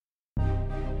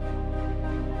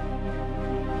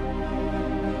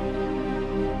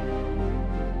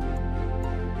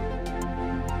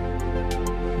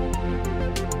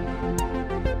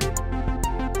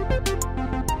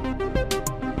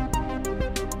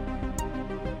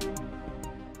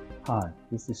Hi,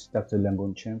 this is Dr.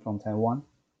 Lianggong Chen from Taiwan.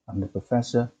 I'm the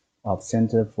professor of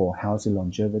Center for Healthy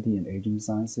Longevity and Aging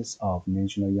Sciences of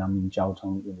National Yangming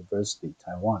Jiaotong University,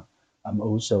 Taiwan. I'm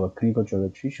also a clinical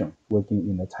geriatrician working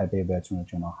in the Taipei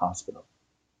Veterans General Hospital.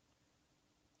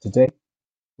 Today,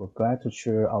 we're glad to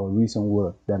share our recent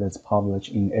work that is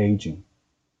published in Aging.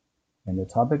 And the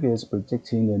topic is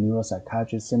predicting the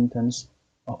neuropsychiatric symptoms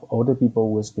of older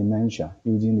people with dementia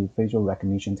using the facial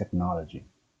recognition technology.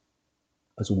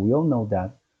 As we all know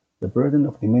that the burden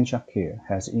of dementia care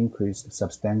has increased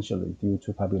substantially due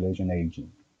to population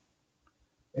aging.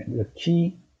 And the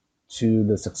key to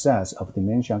the success of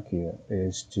dementia care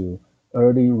is to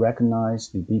early recognize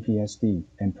the BPSD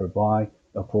and provide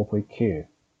appropriate care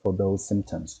for those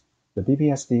symptoms. The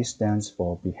BPSD stands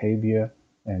for Behavior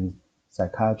and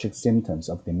Psychiatric Symptoms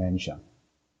of Dementia.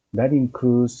 That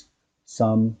includes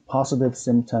some positive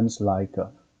symptoms like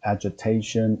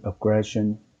agitation,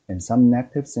 aggression, and some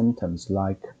negative symptoms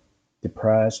like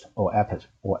depressed or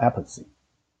apathy.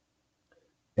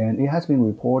 And it has been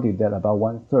reported that about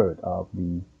 1/3 of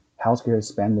the healthcare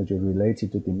expenditure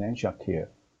related to dementia care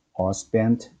are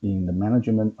spent in the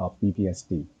management of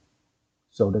BPSD.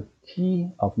 So the key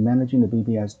of managing the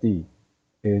BPSD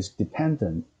is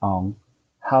dependent on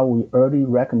how we early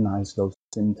recognize those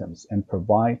symptoms and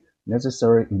provide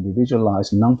necessary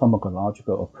individualized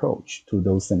non-pharmacological approach to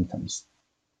those symptoms,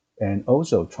 and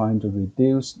also trying to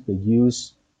reduce the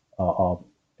use of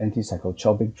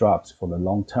antipsychotropic drugs for the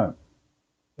long term.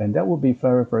 And that would be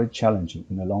very, very challenging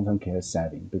in the long-term care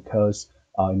setting because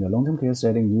in the long-term care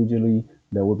setting, usually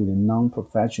there will be the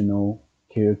non-professional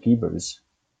caregivers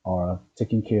are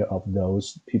taking care of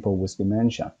those people with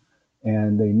dementia.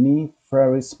 And they need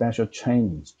very special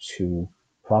trainings to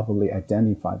properly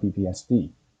identify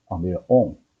BPSD on their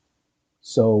own.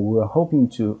 So we're hoping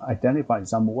to identify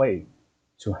some way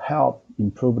to help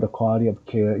improve the quality of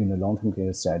care in the long-term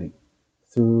care setting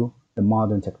through the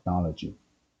modern technology.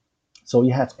 So it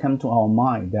has come to our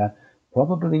mind that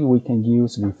probably we can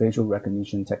use the facial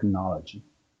recognition technology.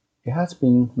 It has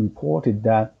been reported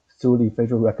that through the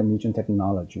facial recognition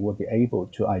technology, we'll be able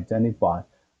to identify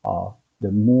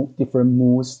different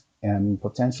moods and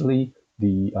potentially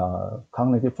the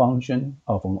cognitive function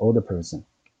of an older person.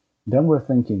 Then we're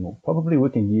thinking, well, probably we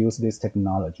can use this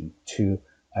technology to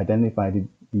identify the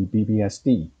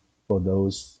BPSD for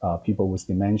those people with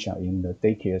dementia in the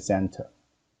daycare center.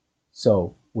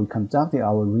 So we conducted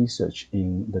our research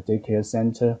in the daycare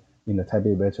center in the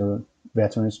Taipei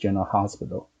Veterans General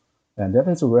Hospital. And that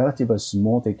is a relatively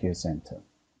small daycare center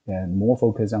and more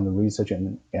focused on the research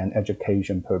and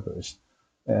education purpose.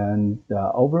 And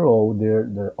overall,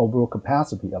 the overall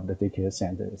capacity of the daycare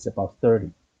center is about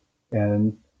 30.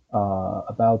 And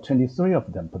about 23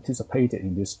 of them participated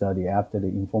in this study after the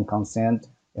informed consent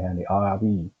and the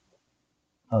RRB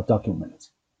document.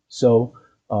 So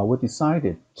we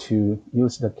decided to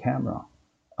use the camera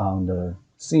on the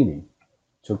ceiling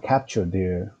to capture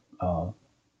their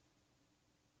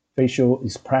facial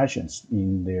expressions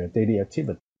in their daily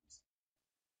activities.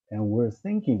 And we're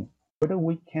thinking whether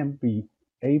we can be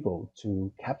able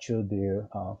to capture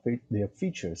their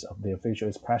features of their facial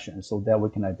expressions so that we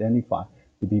can identify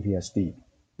the BPSD.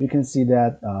 You can see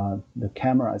that the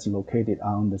camera is located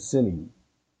on the ceiling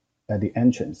at the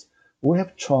entrance. We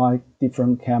have tried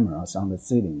different cameras on the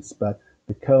ceilings, but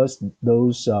because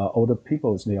those older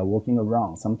people, they are walking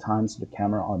around, sometimes the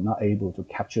camera are not able to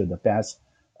capture the best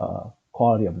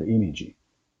quality of the image.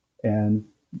 And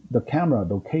the camera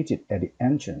located at the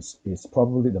entrance is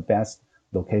probably the best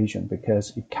location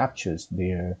because it captures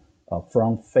their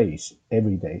front face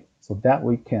every day so that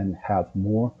we can have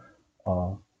more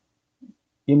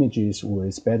images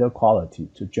with better quality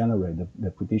to generate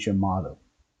the prediction model.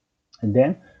 And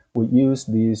then we use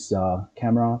this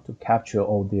camera to capture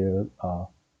all their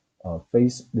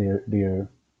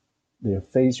their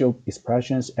facial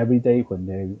expressions every day when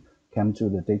they come to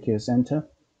the daycare center.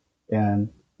 And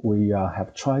we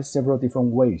have tried several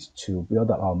different ways to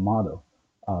build up our model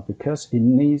because it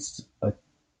needs a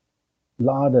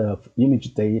lot of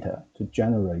image data to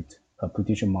generate a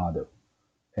prediction model,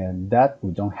 and that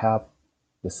we don't have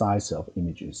the size of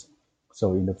images.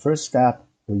 So in the first step,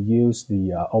 we use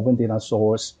the open data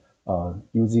source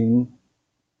using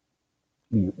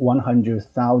the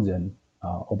 100,000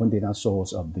 open data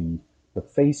source of the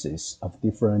faces of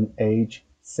different age,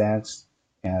 sex,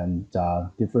 and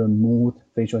different mood,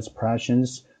 facial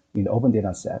expressions in the open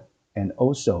data set, and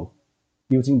also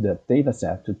using the data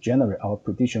set to generate our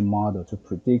prediction model to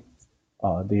predict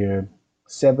their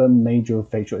 7 major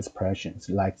facial expressions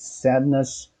like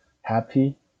sadness,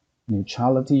 happy,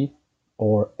 neutrality,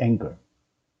 or anger.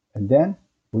 And then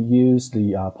we use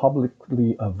the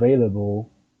publicly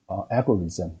available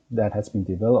algorithm that has been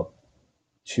developed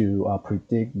to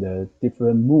predict the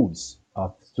different moods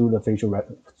through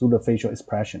the facial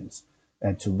expressions,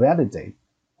 and to validate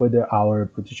whether our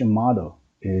prediction model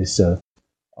is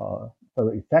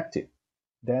very effective.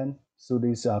 Then through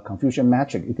this confusion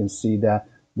metric, you can see that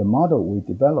the model we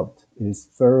developed is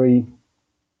very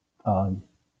uh,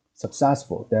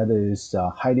 successful, that is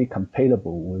highly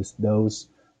compatible with those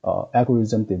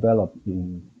algorithms developed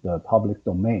in the public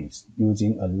domains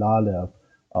using a lot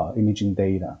of imaging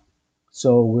data.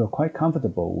 So we're quite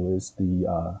comfortable with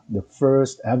the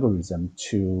first algorithm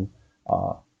to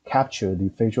uh, capture the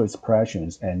facial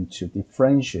expressions and to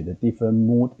differentiate the different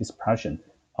mood expression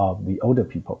of the older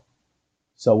people.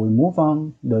 So we move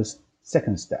on the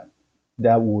second step,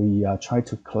 that we try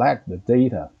to collect the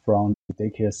data from the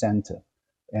daycare center,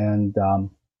 and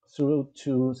through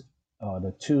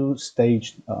the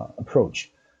two-stage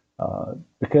approach,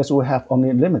 because we have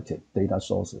only limited data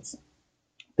resources.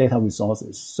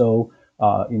 So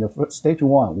in the first stage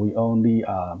one, we only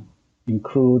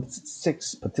include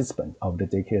 6 participants of the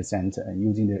daycare center and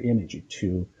using their image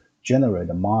to generate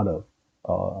a model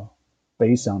uh,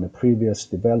 based on the previous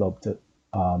developed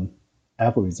um,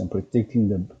 algorithm predicting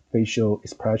the facial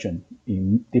expression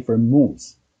in different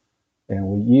moods. And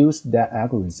we use that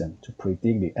algorithm to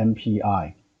predict the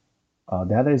MPI.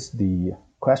 That is the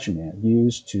questionnaire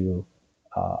used to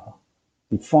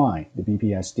define the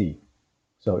BPSD.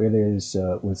 So it is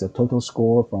with a total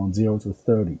score from 0 to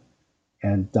 30.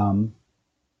 And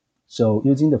so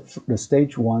using the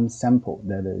stage one sample,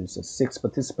 that is 6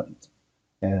 participants,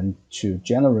 and to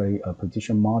generate a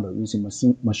prediction model using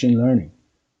machine learning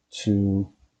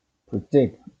to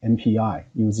predict MPI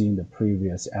using the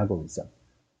previous algorithm.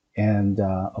 And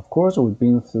of course, we've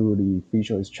been through the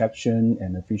feature extraction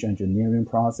and the feature engineering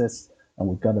process, and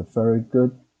we got a very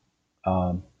good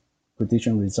um,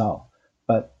 prediction result.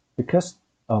 But because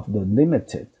of the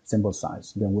limited sample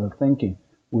size, then we're thinking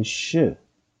we should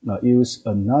use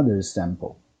another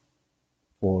sample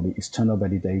for the external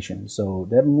validation. So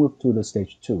that moved to the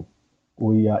stage two.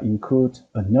 We include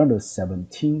another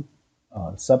 17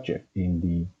 subject in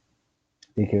the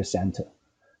daycare center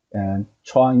and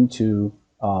trying to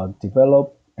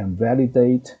develop and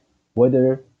validate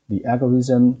whether the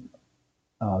algorithm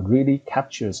really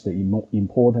captures the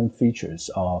important features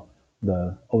of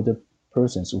the older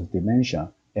persons with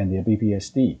dementia and their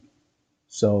BPSD.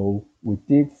 So we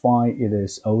did find it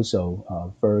is also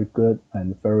a very good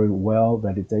and very well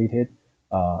validated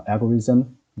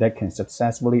algorithm that can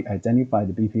successfully identify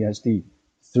the BPSD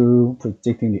through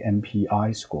predicting the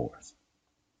MPI scores.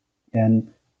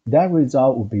 And that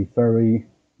result would be very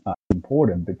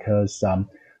important because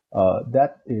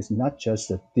that is not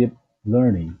just a deep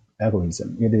learning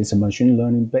algorithm, it is a machine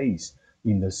learning base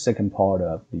in the second part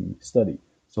of the study.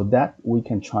 So that we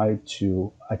can try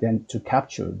to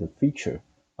capture the feature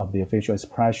of the facial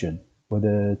expression,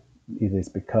 whether it is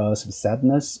because of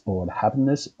sadness or the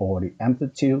happiness or the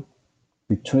amplitude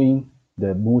between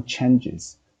the mood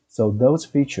changes. So those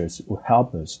features will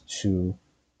help us to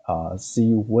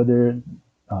see whether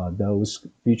those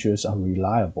features are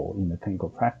reliable in the clinical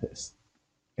practice.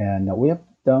 And we have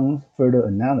done further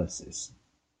analysis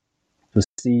to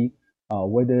see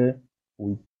whether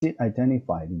we did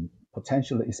identify the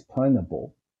potentially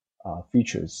explainable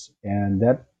features, and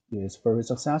that is very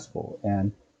successful.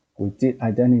 And we did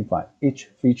identify each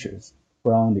features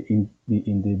from the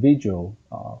individual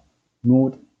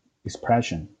mood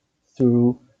expression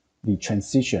through the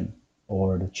transition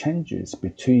or the changes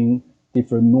between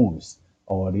different moods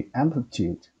or the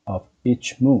amplitude of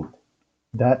each mood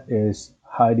that is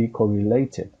highly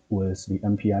correlated with the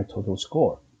MPI total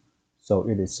score. So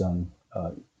it is an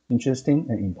interesting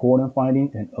and important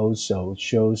finding, and also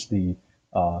shows the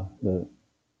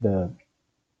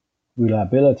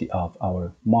reliability of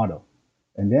our model.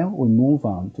 And then we move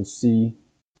on to see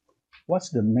what's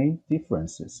the main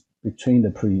differences between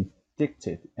the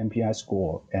predicted MPI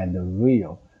score and the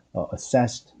real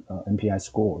assessed MPI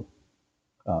score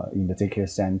in the daycare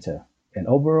center. And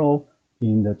overall,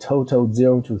 in the total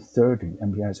 0 to 30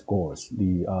 MPI scores,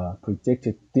 the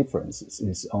predicted differences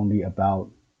is only about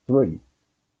 3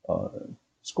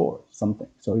 score something.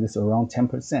 So it is around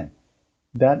 10%.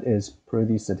 That is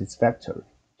pretty satisfactory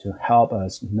to help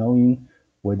us knowing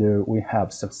whether we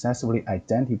have successfully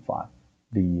identified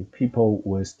the people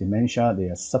with dementia they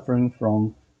are suffering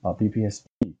from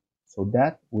BPSD, so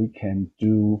that we can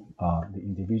do the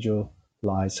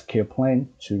individualized care plan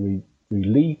to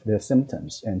relieve their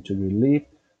symptoms and to relieve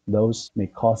those may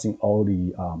causing all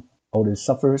the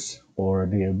sufferers or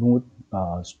their mood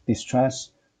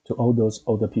distress, to all those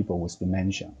older people with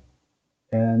dementia.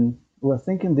 And we're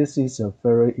thinking this is a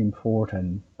very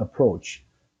important approach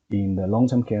in the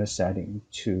long-term care setting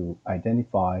to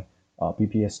identify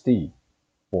PPSD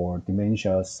for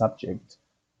dementia subjects,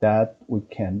 that we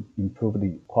can improve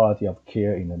the quality of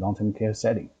care in the long-term care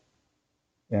setting.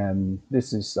 And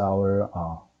this is our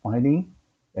finding,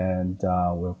 and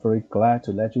we're very glad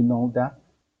to let you know that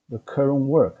the current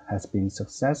work has been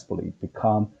successfully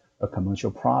become a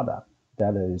commercial product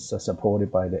that is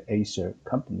supported by the Acer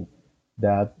company,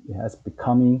 that it has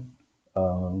becoming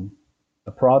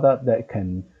a product that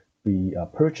can be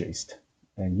purchased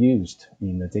and used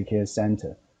in the daycare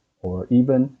center, or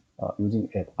even using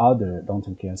at other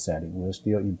long-term care setting. We're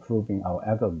still improving our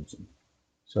algorithm.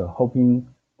 So hoping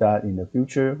that in the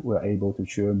future we're able to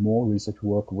share more research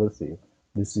work with you.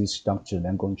 This is Dr.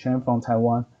 Liangong Chen from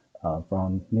Taiwan,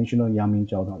 from National Yang Ming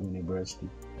Jiao Tong University.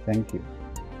 Thank you.